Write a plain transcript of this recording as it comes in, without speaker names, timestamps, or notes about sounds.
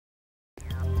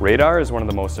Radar is one of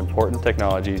the most important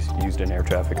technologies used in air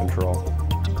traffic control.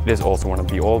 It is also one of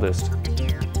the oldest.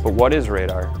 But what is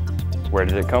radar? Where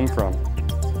did it come from?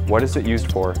 What is it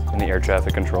used for in the air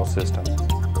traffic control system?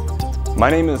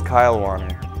 My name is Kyle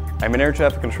Warner. I'm an air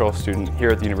traffic control student here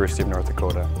at the University of North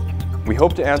Dakota. We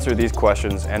hope to answer these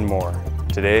questions and more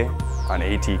today on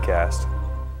ATCast.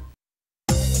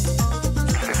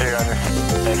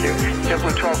 Thank you.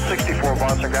 JetBlue 1264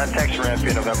 Boston Ground, taxi ramp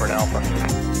via November and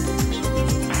Alpha.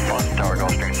 Boston Tower,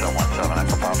 Gulfstream 717,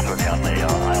 Echo Props with you on the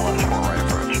ILS 4 right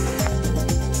approach.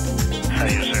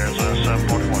 Hey, you sir, it's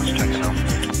 741 is checking out.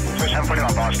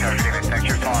 741 Boston Tower, good evening,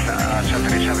 thanks for calling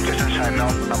 737 distance, high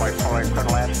melt, runway 4 clear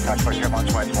to land, touch by 0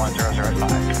 months, winds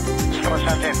 1005. Score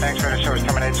 17, thanks for the service,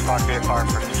 terminate, SQUAWK VFR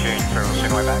for change, for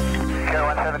signal way back. Kilo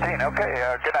 117, okay,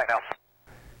 good night now.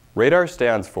 Radar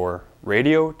stands for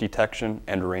Radio Detection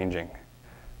and Ranging.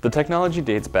 The technology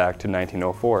dates back to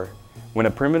 1904, when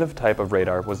a primitive type of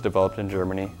radar was developed in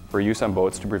Germany for use on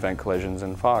boats to prevent collisions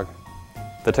in fog.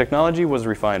 The technology was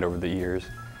refined over the years,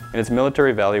 and its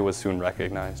military value was soon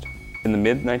recognized. In the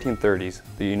mid-1930s,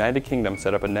 the United Kingdom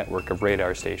set up a network of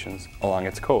radar stations along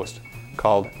its coast,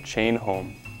 called Chain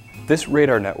Home. This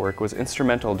radar network was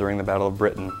instrumental during the Battle of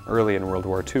Britain early in World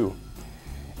War II.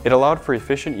 It allowed for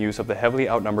efficient use of the heavily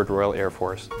outnumbered Royal Air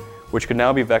Force, which could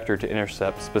now be vectored to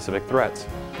intercept specific threats.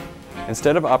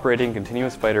 Instead of operating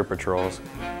continuous fighter patrols,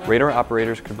 radar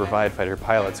operators could provide fighter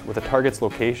pilots with a target's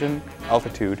location,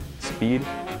 altitude, speed,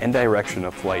 and direction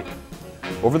of flight.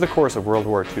 Over the course of World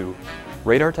War II,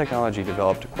 radar technology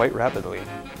developed quite rapidly,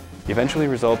 eventually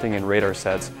resulting in radar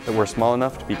sets that were small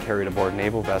enough to be carried aboard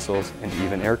naval vessels and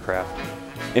even aircraft.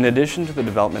 In addition to the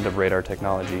development of radar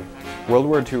technology, World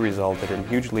War II resulted in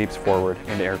huge leaps forward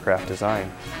in aircraft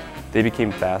design. They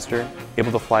became faster,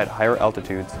 able to fly at higher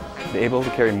altitudes, and able to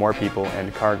carry more people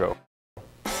and cargo.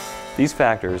 These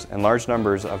factors and large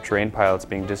numbers of trained pilots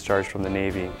being discharged from the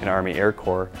Navy and Army Air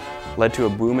Corps led to a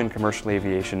boom in commercial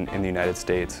aviation in the United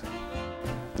States.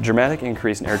 The dramatic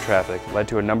increase in air traffic led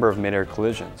to a number of mid-air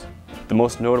collisions. The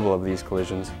most notable of these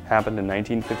collisions happened in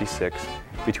 1956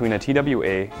 between a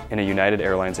TWA and a United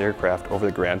Airlines aircraft over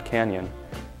the Grand Canyon.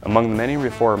 Among the many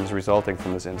reforms resulting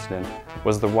from this incident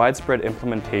was the widespread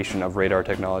implementation of radar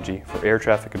technology for air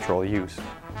traffic control use.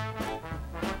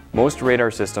 Most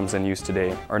radar systems in use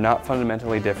today are not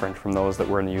fundamentally different from those that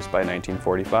were in use by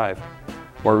 1945.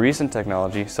 More recent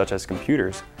technology, such as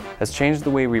computers, has changed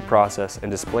the way we process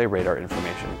and display radar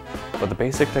information, but the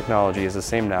basic technology is the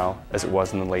same now as it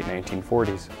was in the late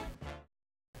 1940s.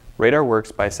 Radar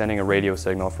works by sending a radio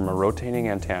signal from a rotating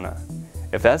antenna.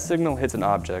 If that signal hits an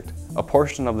object, a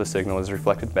portion of the signal is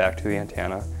reflected back to the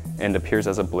antenna and appears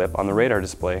as a blip on the radar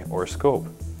display or scope.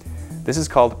 This is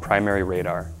called primary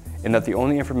radar, in that the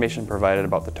only information provided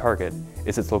about the target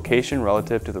is its location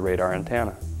relative to the radar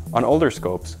antenna. On older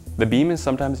scopes, the beam is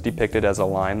sometimes depicted as a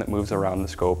line that moves around the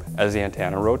scope as the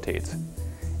antenna rotates.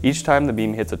 Each time the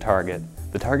beam hits a target,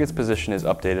 the target's position is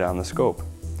updated on the scope.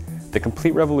 The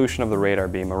complete revolution of the radar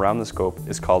beam around the scope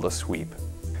is called a sweep.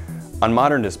 On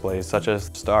modern displays, such as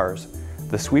stars,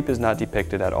 the sweep is not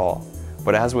depicted at all,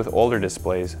 but as with older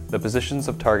displays, the positions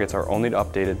of targets are only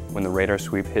updated when the radar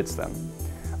sweep hits them.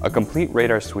 A complete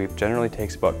radar sweep generally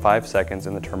takes about 5 seconds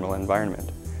in the terminal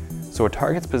environment, so a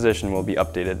target's position will be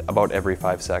updated about every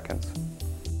 5 seconds.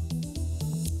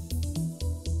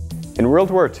 In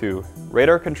World War II,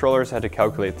 radar controllers had to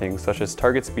calculate things such as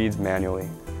target speeds manually,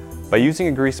 by using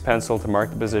a grease pencil to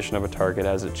mark the position of a target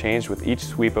as it changed with each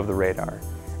sweep of the radar,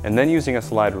 and then using a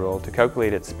slide rule to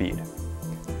calculate its speed.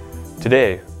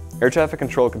 Today, air traffic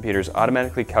control computers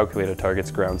automatically calculate a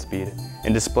target's ground speed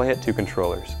and display it to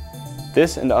controllers.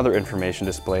 This and other information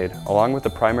displayed, along with the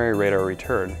primary radar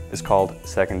return, is called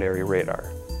secondary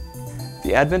radar.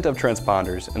 The advent of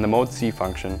transponders and the Mode C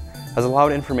function has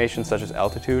allowed information such as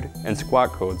altitude and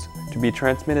SQUAWK codes to be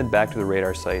transmitted back to the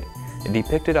radar site and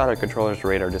depicted on a controller's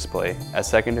radar display as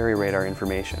secondary radar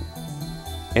information.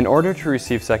 In order to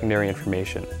receive secondary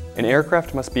information, an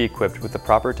aircraft must be equipped with the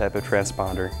proper type of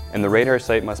transponder, and the radar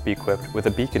site must be equipped with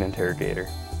a beacon interrogator.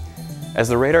 As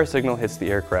the radar signal hits the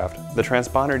aircraft, the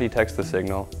transponder detects the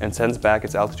signal and sends back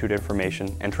its altitude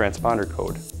information and transponder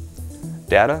code.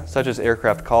 Data, such as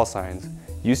aircraft call signs,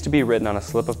 used to be written on a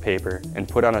slip of paper and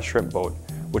put on a shrimp boat,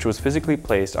 which was physically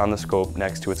placed on the scope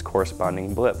next to its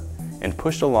corresponding blip, and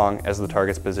pushed along as the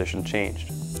target's position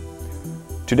changed.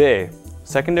 Today,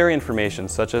 secondary information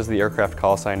such as the aircraft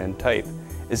call sign and type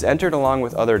is entered along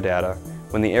with other data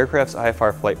when the aircraft's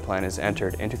IFR flight plan is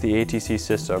entered into the ATC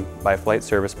system by flight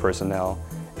service personnel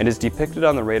and is depicted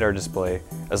on the radar display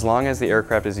as long as the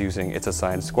aircraft is using its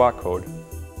assigned SQUAWK code.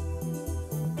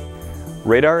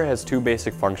 Radar has two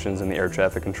basic functions in the air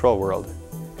traffic control world: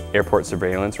 airport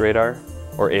surveillance radar,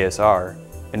 or ASR,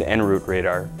 and en route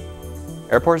radar.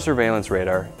 Airport surveillance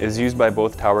radar is used by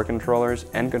both tower controllers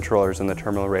and controllers in the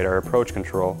terminal radar approach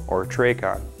control, or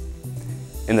TRACON.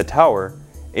 In the tower,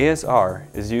 ASR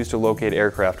is used to locate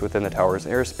aircraft within the tower's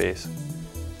airspace.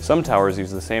 Some towers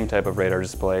use the same type of radar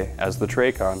display as the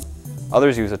TRACON.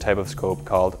 Others use a type of scope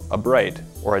called a bright,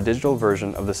 or a digital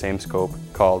version of the same scope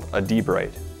called a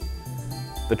D-bright.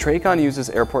 The TRACON uses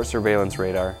airport surveillance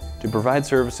radar to provide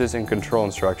services and control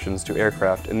instructions to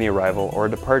aircraft in the arrival or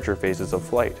departure phases of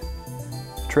flight.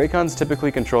 TRACONs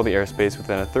typically control the airspace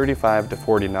within a 35 to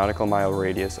 40 nautical mile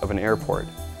radius of an airport.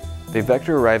 They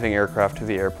vector arriving aircraft to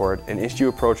the airport and issue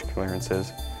approach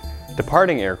clearances.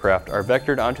 Departing aircraft are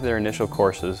vectored onto their initial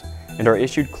courses and are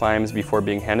issued climbs before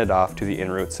being handed off to the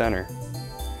en route center.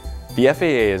 The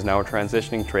FAA is now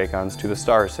transitioning TRACONs to the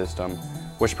STAR system,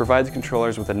 which provides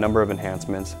controllers with a number of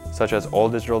enhancements, such as all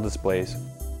digital displays.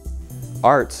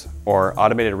 ARTS, or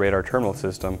Automated Radar Terminal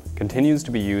System, continues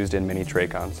to be used in many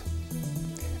TRACONs.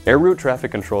 Air Route Traffic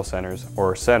Control Centers,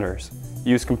 or centers,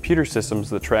 use computer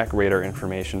systems that track radar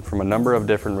information from a number of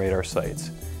different radar sites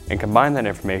and combine that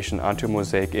information onto a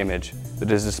mosaic image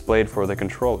that is displayed for the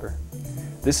controller.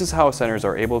 This is how centers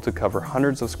are able to cover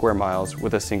hundreds of square miles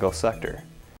with a single sector.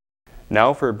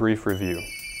 Now for a brief review.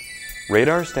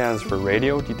 Radar stands for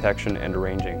Radio Detection and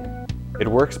Ranging. It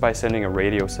works by sending a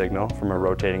radio signal from a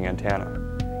rotating antenna.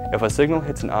 If a signal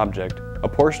hits an object, a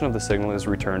portion of the signal is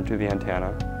returned to the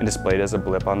antenna and displayed as a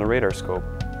blip on the radar scope.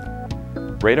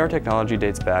 Radar technology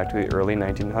dates back to the early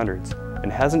 1900s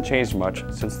and hasn't changed much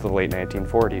since the late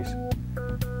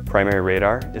 1940s. Primary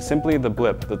radar is simply the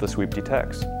blip that the sweep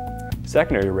detects.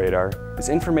 Secondary radar is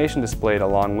information displayed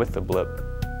along with the blip.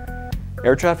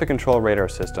 Air traffic control radar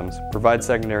systems provide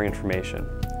secondary information,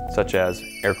 such as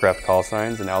aircraft call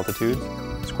signs and altitudes,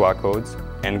 SQUAWK codes,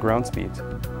 and ground speeds.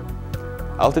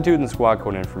 Altitude and SQUAWK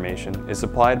code information is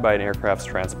supplied by an aircraft's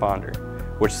transponder,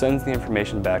 which sends the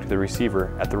information back to the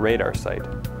receiver at the radar site.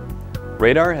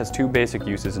 Radar has two basic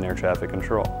uses in air traffic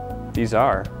control. These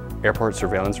are airport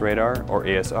surveillance radar, or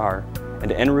ASR,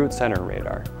 and en route center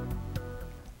radar.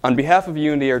 On behalf of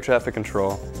UND Air Traffic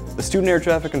Control, the Student Air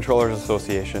Traffic Controllers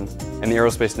Association, and the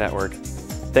Aerospace Network,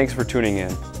 thanks for tuning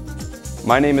in.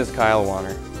 My name is Kyle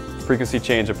Warner, frequency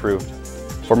change approved.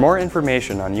 For more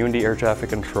information on UND Air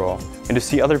Traffic Control and to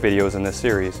see other videos in this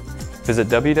series, visit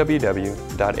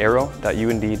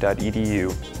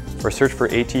www.aero.und.edu or search for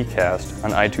ATCast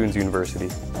on iTunes University.